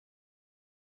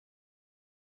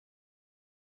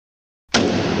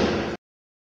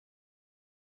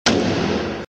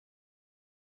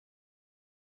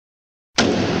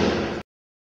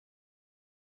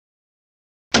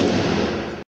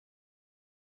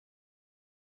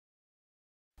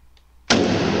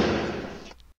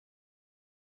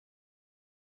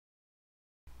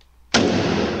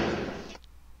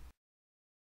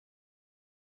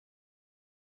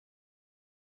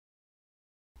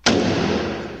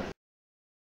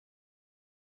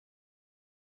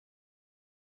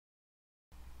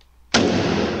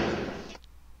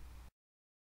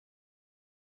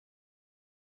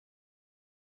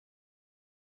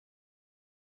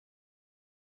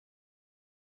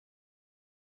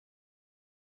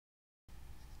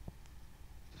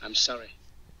I'm sorry,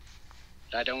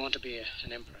 but I don't want to be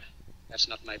an emperor. That's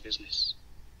not my business.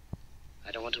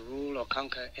 I don't want to rule or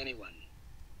conquer anyone.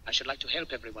 I should like to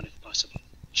help everyone if possible.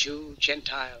 Jew,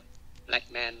 Gentile,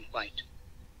 black man, white.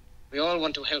 We all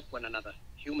want to help one another.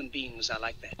 Human beings are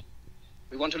like that.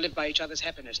 We want to live by each other's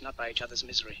happiness, not by each other's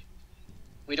misery.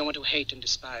 We don't want to hate and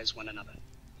despise one another.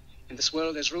 In this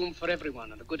world, there's room for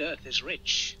everyone, and the good earth is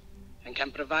rich and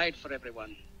can provide for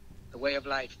everyone. The way of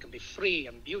life can be free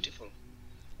and beautiful,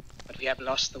 but we have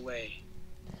lost the way.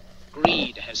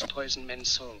 Greed has poisoned men's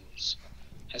souls,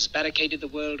 has barricaded the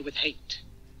world with hate,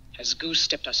 has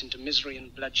goose-stepped us into misery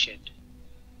and bloodshed.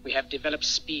 We have developed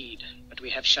speed, but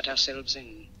we have shut ourselves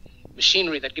in.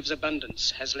 Machinery that gives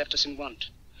abundance has left us in want.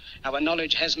 Our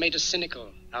knowledge has made us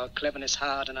cynical, our cleverness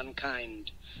hard and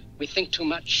unkind. We think too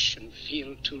much and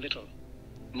feel too little.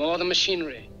 More than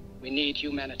machinery, we need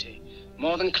humanity.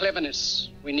 More than cleverness,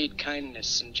 we need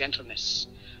kindness and gentleness.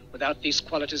 Without these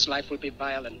qualities, life will be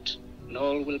violent, and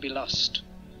all will be lost.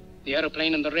 The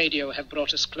aeroplane and the radio have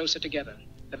brought us closer together.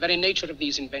 The very nature of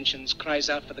these inventions cries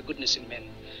out for the goodness in men,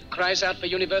 cries out for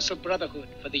universal brotherhood,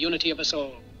 for the unity of us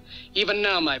all. Even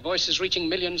now, my voice is reaching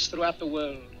millions throughout the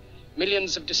world.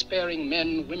 Millions of despairing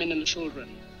men, women, and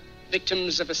children,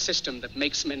 victims of a system that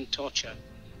makes men torture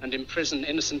and imprison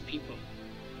innocent people.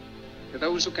 To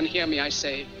those who can hear me, I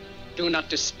say, do not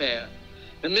despair.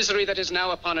 The misery that is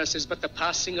now upon us is but the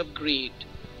passing of greed,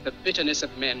 the bitterness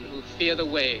of men who fear the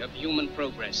way of human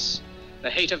progress. The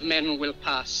hate of men will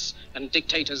pass, and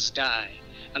dictators die,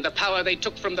 and the power they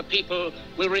took from the people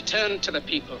will return to the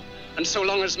people. And so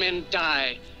long as men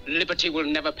die, liberty will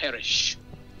never perish.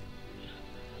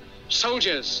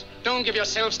 Soldiers, don't give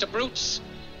yourselves to brutes.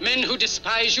 Men who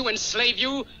despise you, enslave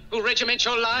you, who regiment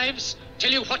your lives,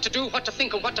 tell you what to do, what to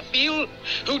think, and what to feel,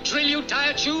 who drill you,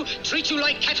 diet you, treat you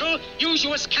like cattle, use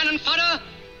you as cannon fodder.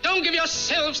 Don't give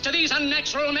yourselves to these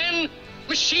unnatural men,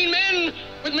 machine men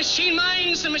with machine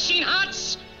minds and machine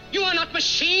hearts. You are not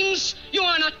machines, you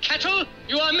are not cattle,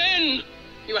 you are men.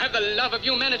 You have the love of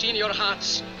humanity in your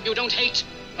hearts. You don't hate,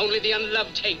 only the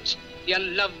unloved hate, the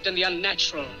unloved and the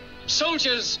unnatural.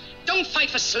 Soldiers, don't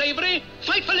fight for slavery,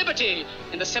 fight for liberty.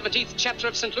 In the 17th chapter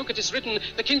of St. Luke it is written,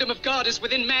 the kingdom of God is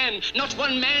within man, not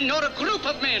one man nor a group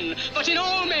of men, but in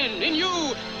all men, in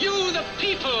you. You, the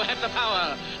people, have the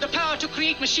power to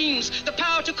create machines, the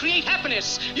power to create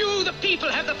happiness. You, the people,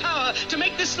 have the power to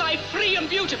make this life free and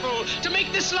beautiful, to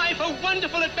make this life a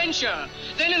wonderful adventure.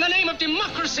 Then in the name of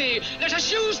democracy, let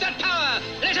us use that power.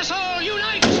 Let us all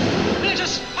unite. Let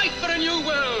us fight for a new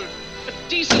world, a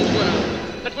decent world,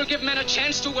 that will give men a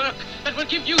chance to work, that will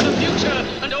give you the future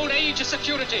and old age a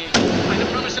security. By the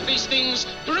promise of these things,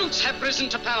 brutes have risen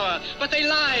to power, but they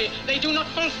lie. They do not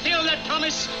fulfill that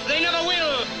promise. They never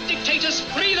will. Dictators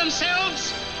free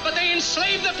themselves, but they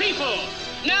enslave the people.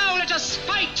 Now let us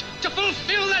fight to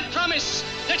fulfill that promise.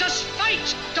 Let us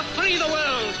fight to free the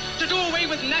world, to do away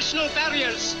with national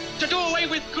barriers, to do away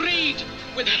with greed,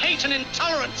 with hate and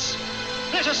intolerance.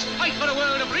 Let us fight for a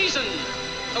world of reason,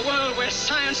 a world where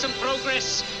science and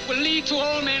progress will lead to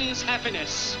all men's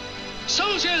happiness.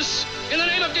 Soldiers, in the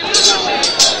name of democracy,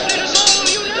 let us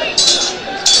all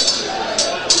unite!